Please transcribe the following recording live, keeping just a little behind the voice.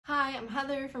I'm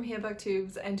Heather from Hale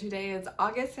booktubes, and today is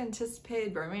August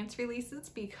anticipated romance releases.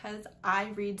 Because I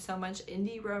read so much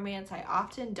indie romance, I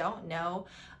often don't know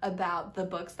about the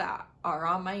books that are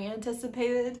on my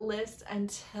anticipated list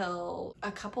until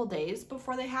a couple days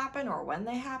before they happen or when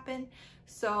they happen.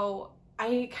 So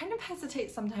I kind of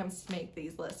hesitate sometimes to make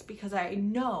these lists because I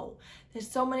know that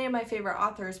so many of my favorite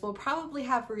authors will probably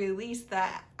have a release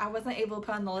that I wasn't able to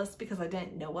put on the list because I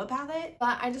didn't know about it.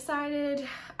 But I decided,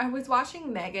 I was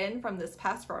watching Meagan from This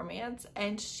Past Romance,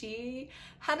 and she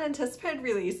had anticipated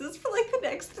releases for like the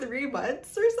next 3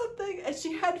 months or something, and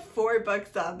she had 4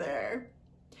 books on there.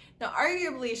 Now,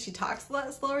 arguably, she talks a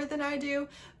lot slower than I do,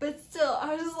 but still,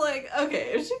 I was just like,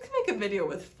 okay, if she can make a video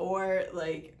with 4,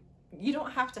 like, you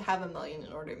don't have to have a million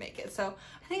in order to make it. So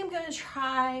I think I'm gonna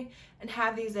try and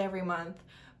have these every month,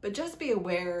 but just be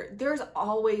aware, there's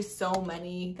always so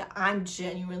many that I'm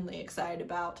genuinely excited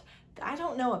about that I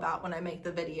don't know about when I make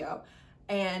the video.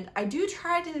 And I do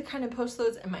try to kind of post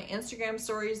those in my Instagram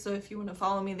stories, so if you want to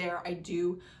follow me there, I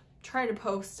do try to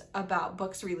post about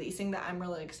books releasing that I'm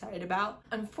really excited about.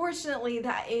 Unfortunately,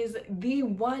 that is the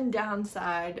one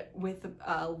downside with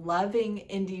loving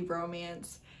indie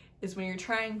romance, is when you're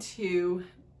trying to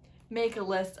make a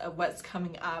list of what's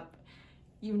coming up,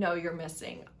 you know you're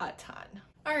missing a ton.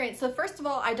 All right, so first of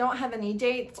all, I don't have any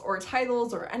dates or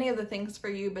titles or any of the things for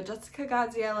you, but Jessica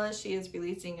Gadziala, she is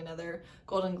releasing another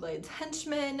Golden Glades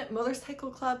Henchmen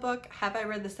Motorcycle Club book. Have I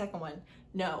read the second one?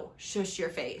 No, shush your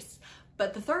face.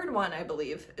 But the third one, I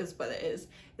believe, is what it is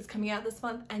coming out this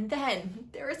month. And then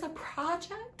there is a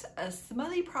project, a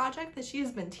Smutty project that she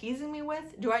has been teasing me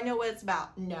with. Do I know what it's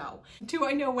about? No. Do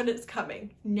I know when it's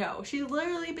coming? No. She's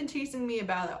literally been teasing me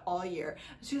about it all year.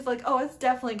 She was like, oh, it's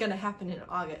definitely gonna happen in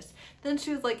August. Then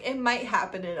she was like, it might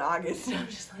happen in August. And I'm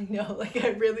just like, no, like I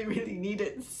really, really need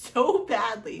it so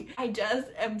badly. I just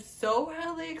am so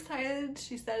wildly excited.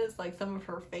 She said it's like some of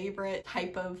her favorite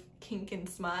type of kink and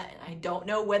smut, and I don't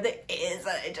know what it is.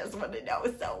 I just want to know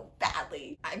so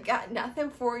badly. I've got nothing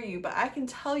for you, but I can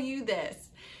tell you this.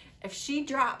 If she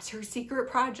drops her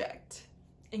secret project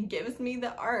and gives me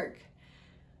the arc,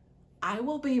 I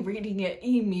will be reading it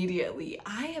immediately.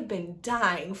 I have been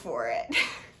dying for it.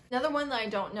 Another one that I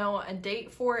don't know a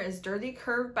date for is Dirty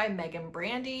Curve by Meagan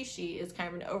Brandy. She is kind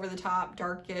of an over-the-top,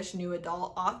 darkish, new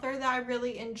adult author that I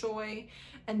really enjoy.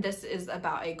 And this is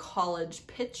about a college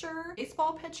pitcher,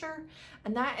 baseball pitcher.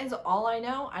 And that is all I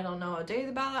know. I don't know a date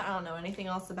about it. I don't know anything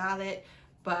else about it.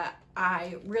 But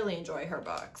I really enjoy her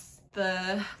books.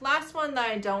 The last one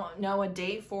that I don't know a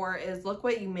date for is Look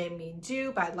What You Made Me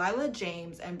Do by Lylah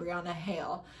James and Brianna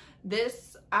Hale.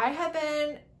 This I have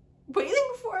been waiting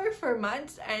for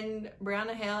months, and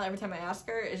Brianna Hale, every time I ask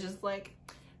her, is just like,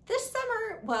 this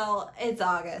summer, well, it's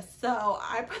August, so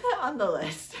I put it on the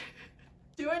list.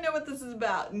 Do I know what this is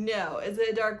about? No. Is it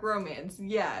a dark romance?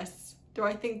 Yes. Do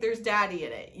I think there's daddy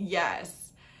in it?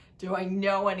 Yes. Do I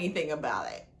know anything about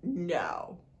it?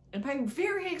 No. And I'm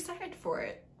very excited for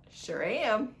it. Sure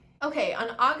am. Okay,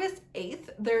 on August 8th,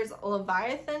 there's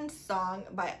Leviathan Song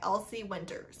by Elsie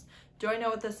Winters. Do I know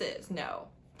what this is? No.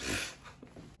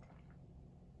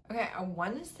 Okay, I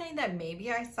want to say that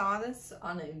maybe I saw this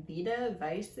on Evita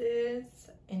Vice's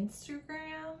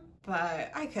Instagram, but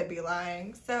I could be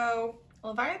lying. So,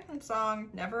 Leviathan Song,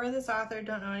 never read this author,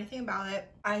 don't know anything about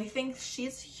it. I think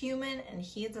she's human and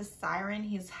he's a siren.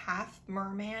 He's half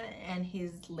merman and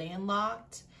he's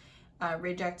landlocked,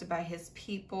 rejected by his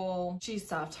people. She's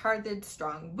soft-hearted,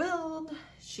 strong-willed.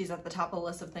 She's at the top of the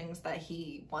list of things that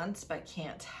he wants but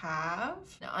can't have.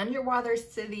 Now, underwater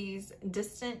cities,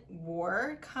 distant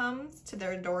war comes to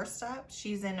their doorstep.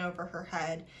 She's in over her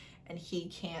head and he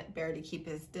can't bear to keep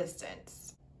his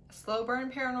distance. Slow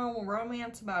burn paranormal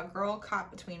romance about a girl caught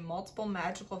between multiple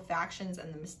magical factions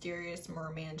and the mysterious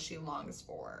merman she longs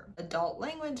for. Adult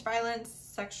language, violence,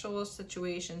 sexual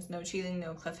situations, no cheating,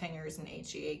 no cliffhangers, and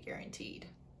HEA guaranteed.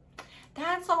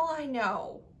 That's all I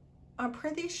know. I'm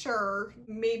pretty sure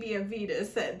maybe Evita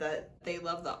said that they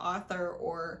love the author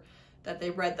or that they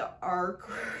read the arc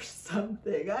or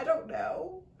something. I don't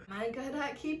know. Am I good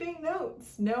at keeping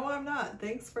notes? No, I'm not.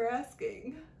 Thanks for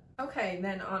asking. Okay,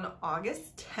 then on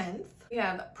August 10th, we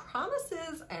have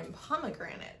Promises and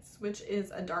Pomegranates, which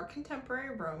is a dark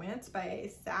contemporary romance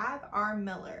by Sav R.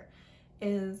 Miller. It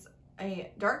is a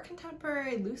dark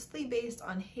contemporary loosely based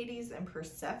on Hades and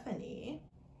Persephone.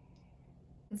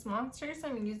 It's Monsters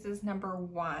and Muses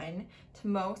 #1. To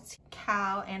most,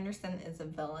 Cal Andersen is a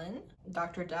villain.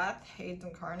 Dr. Death, Hades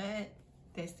incarnate.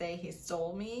 They say he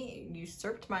stole me,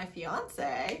 usurped my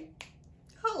fiance.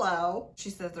 Hello. She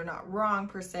says they're not wrong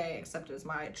per se, except it was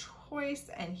my choice.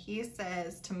 And he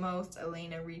says, to most,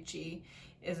 Elena Ricci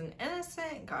is an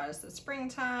innocent goddess of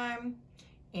springtime,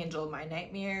 angel of my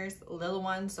nightmares, little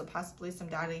one, so possibly some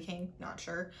daddy king, not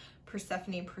sure.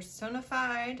 Persephone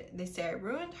personified. They say I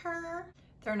ruined her.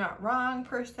 They're not wrong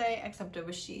per se, except it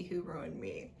was she who ruined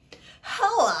me.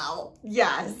 Hello.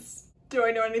 Yes. Do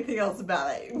I know anything else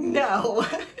about it? No.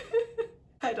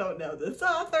 I don't know this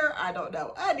author. I don't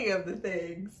know any of the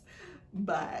things,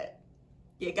 but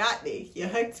you got me. You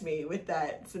hooked me with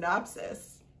that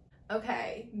synopsis.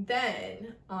 Okay,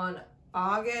 then on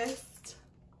August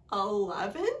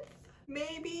 11th,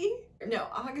 maybe? No,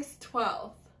 August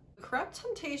 12th. Corrupt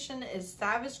Temptation is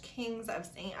Savage Kings of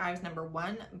St. Ives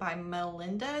 #1 by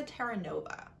Melinda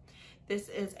Terranova. This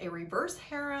is a reverse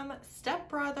harem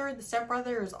stepbrother. The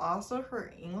stepbrother is also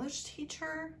her English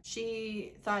teacher.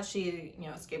 She thought she,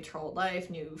 escaped her old life,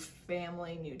 new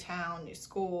family, new town, new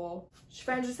school. She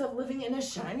finds herself living in a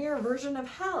shinier version of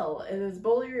hell. It is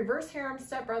bully reverse harem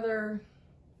stepbrother.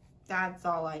 That's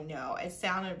all I know. It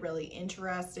sounded really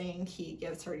interesting. He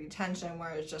gives her detention where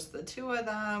it's just the two of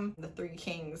them. The three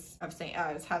kings of St.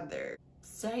 Ives had their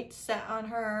sights set on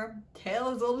her. Tale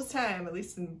as old as time, at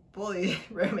least in bully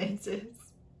romances.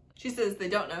 She says they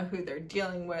don't know who they're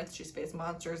dealing with. She's faced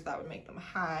monsters that would make them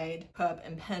hide. Put up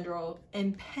impenetrable.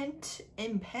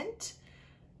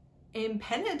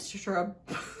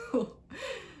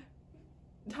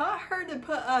 Taught her to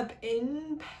put up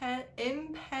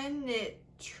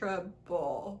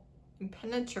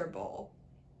impenetrable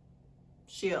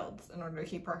shields in order to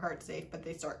keep her heart safe, but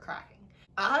they start cracking.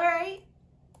 All right,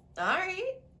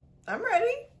 I'm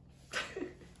ready.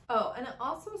 Oh, and it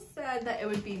also said that it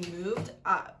would be moved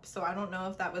up, so I don't know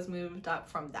if that was moved up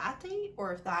from that date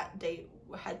or if that date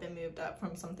had been moved up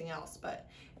from something else, but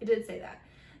it did say that.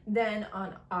 Then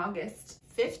on August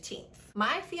 15th,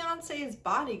 My Fiance's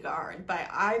Bodyguard by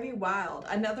Ivy Wild,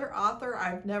 another author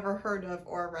I've never heard of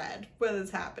or read. What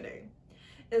is happening?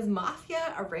 Is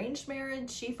mafia arranged marriage?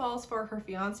 She falls for her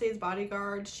fiance's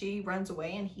bodyguard. She runs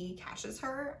away and he catches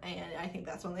her, and I think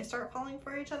that's when they start falling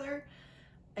for each other.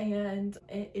 And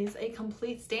it is a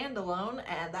complete standalone,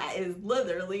 and that is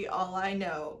literally all I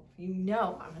know.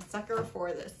 I'm a sucker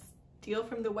for this deal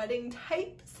from the wedding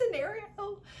type scenario.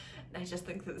 And I just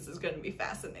think that this is going to be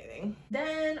fascinating.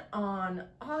 Then on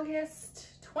August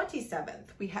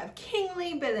 27th, we have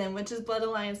Kingly Bitten, which is Blood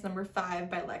Alliance #5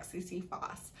 by Lexi C.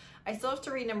 Foss. I still have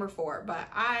to read #4, but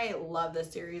I love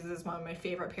this series. It's one of my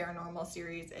favorite paranormal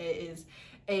series. It is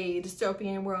a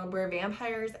dystopian world where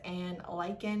vampires and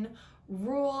lichen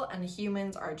rule and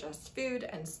humans are just food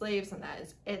and slaves, and that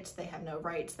is it. They have no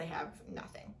rights, they have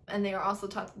nothing. And they are also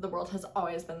taught that the world has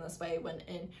always been this way, when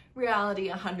in reality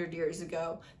 100 years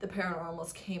ago the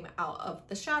paranormals came out of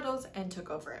the shadows and took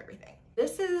over everything.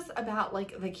 This is about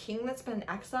like the king that's been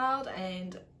exiled,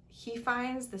 and he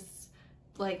finds this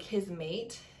like his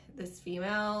mate, this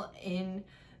female, in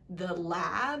the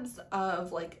labs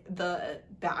of like the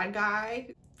bad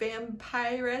guy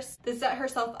vampiress that set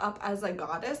herself up as a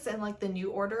goddess and like the new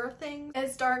order of things.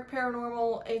 It's dark,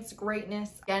 paranormal, it's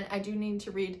greatness. Again, I do need to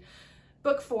read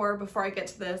book 4 before I get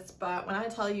to this, but when I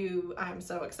tell you I'm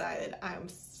so excited, I'm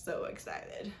so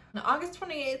excited. On August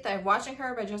 28th, I have Watching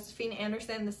Her by Josephine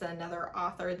Andersen. This is another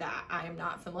author that I am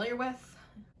not familiar with.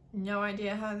 No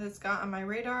idea how this got on my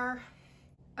radar.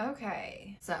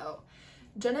 Okay, so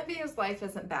Genevieve's life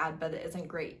isn't bad, but it isn't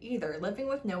great either. Living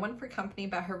with no one for company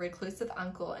but her reclusive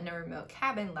uncle in a remote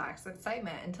cabin lacks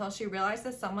excitement until she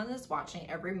realizes someone is watching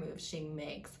every move she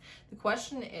makes. The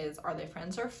question is, are they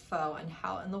friends or foe, and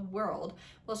how in the world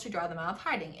will she draw them out of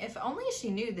hiding? If only she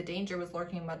knew the danger was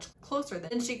lurking much closer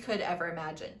than she could ever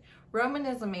imagine. Roman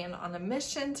is a man on a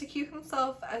mission to keep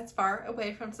himself as far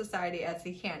away from society as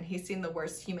he can. He's seen the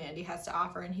worst humanity has to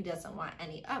offer, and he doesn't want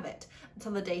any of it,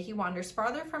 until the day he wanders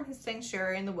farther from his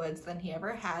sanctuary in the woods than he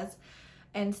ever has,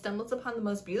 and stumbles upon the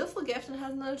most beautiful gift and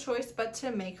has no choice but to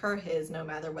make her his, no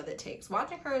matter what it takes.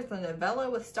 Watching Her is a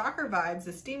novella with stalker vibes,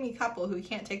 a steamy couple who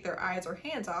can't take their eyes or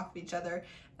hands off each other,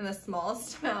 and the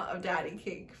smallest amount of daddy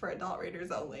cake for adult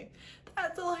readers only.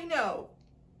 That's all I know.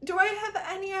 Do I have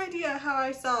any idea how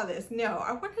I saw this? No,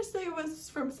 I want to say it was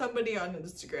from somebody on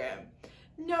Instagram.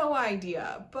 No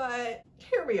idea, but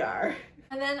here we are.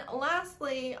 And then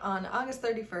lastly, on August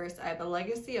 31st, I have A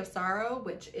Legacy of Sorrow,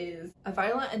 which is A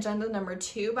Violent Agenda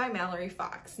 #2 by Mallory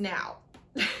Fox. Now,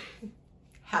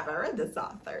 have I read this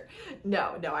author?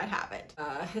 No, I haven't.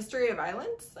 History of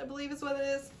Violence, I believe is what it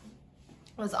is.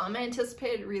 Was on my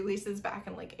anticipated releases back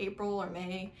in like April or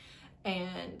May,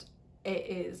 and it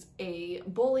is a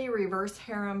bully reverse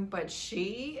harem, but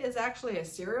she is actually a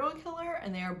serial killer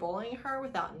and they are bullying her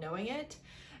without knowing it.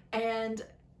 And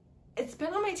it's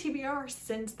been on my TBR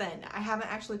since then. I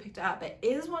haven't actually picked it up. It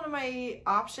is one of my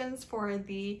options for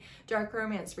the dark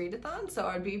romance readathon, so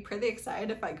I'd be pretty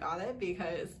excited if I got it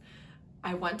because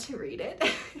I want to read it.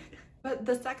 But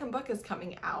the second book is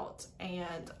coming out,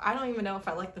 and I don't even know if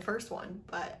I like the first one,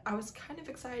 but I was kind of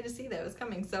excited to see that it was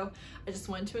coming, so I just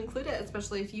wanted to include it,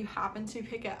 especially if you happen to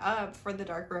pick it up for the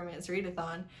dark romance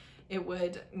readathon. It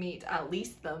would meet at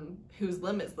least the Whose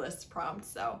Limb Is This prompt,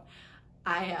 so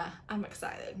I'm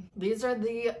excited. These are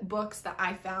the books that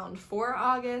I found for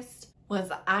August.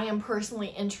 I am personally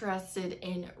interested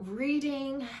in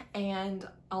reading, and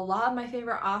a lot of my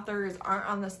favorite authors aren't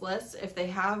on this list. If they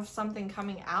have something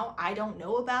coming out, I don't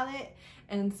know about it.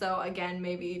 And so again,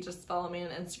 maybe just follow me on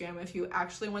Instagram if you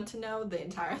actually want to know the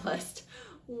entire list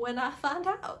when I find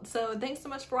out. So thanks so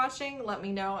much for watching. Let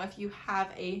me know if you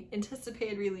have a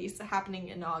anticipated release happening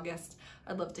in August.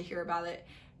 I'd love to hear about it.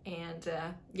 And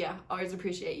yeah, always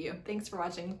appreciate you. Thanks for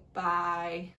watching. Bye.